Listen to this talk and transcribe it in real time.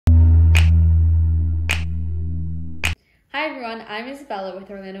Hi everyone, I'm Isabella with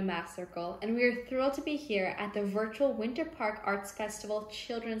Orlando Math Circle, and we are thrilled to be here at the virtual Winter Park Arts Festival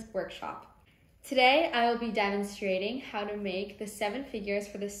Children's Workshop. Today I will be demonstrating how to make the 7 figures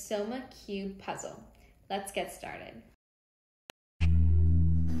for the Soma Cube Puzzle. Let's get started.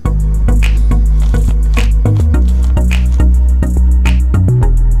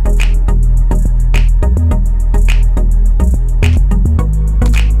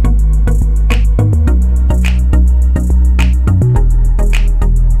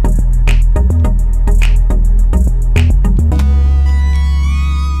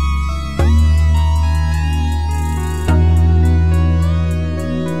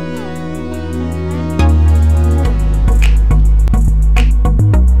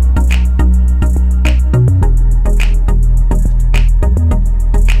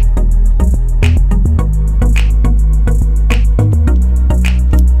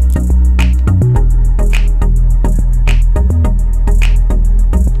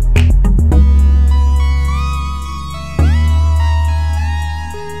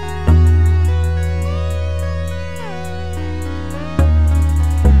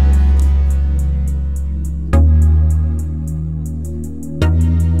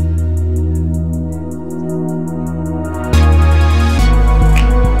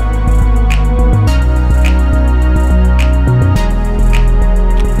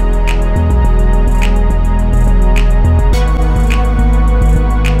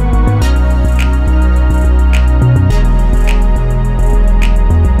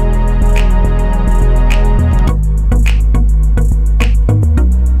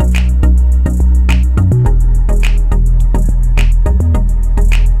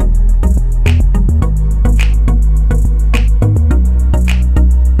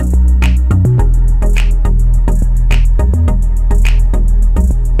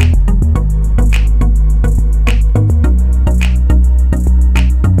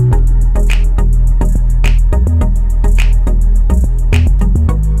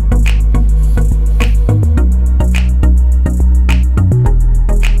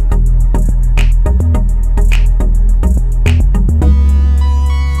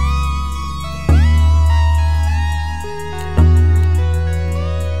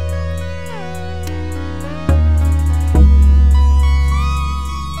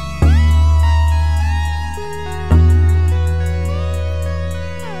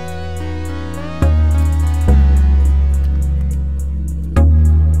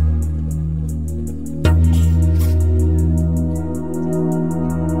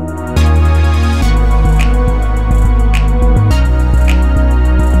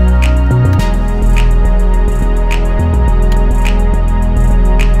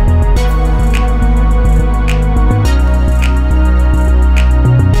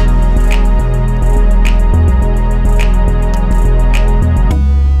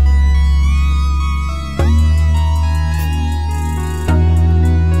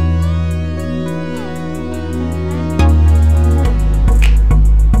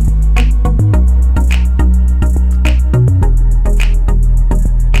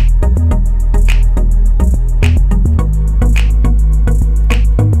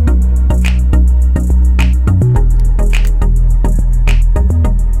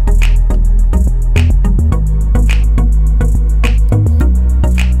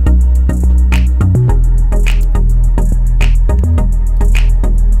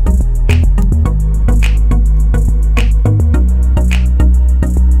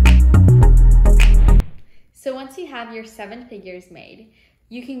 So once you have your 7 figures made,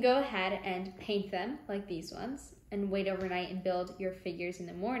 you can go ahead and paint them like these ones and wait overnight and build your figures in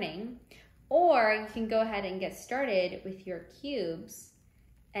the morning. Or you can go ahead and get started with your cubes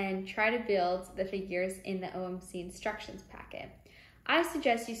and try to build the figures in the OMC instructions packet. I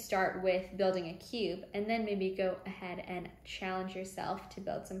suggest you start with building a cube and then maybe go ahead and challenge yourself to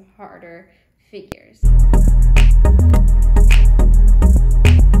build some harder figures.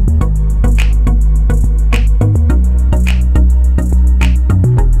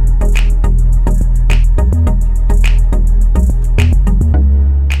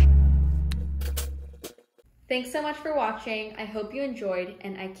 Thanks so much for watching. I hope you enjoyed,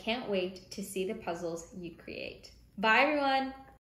 and I can't wait to see the puzzles you create. Bye everyone!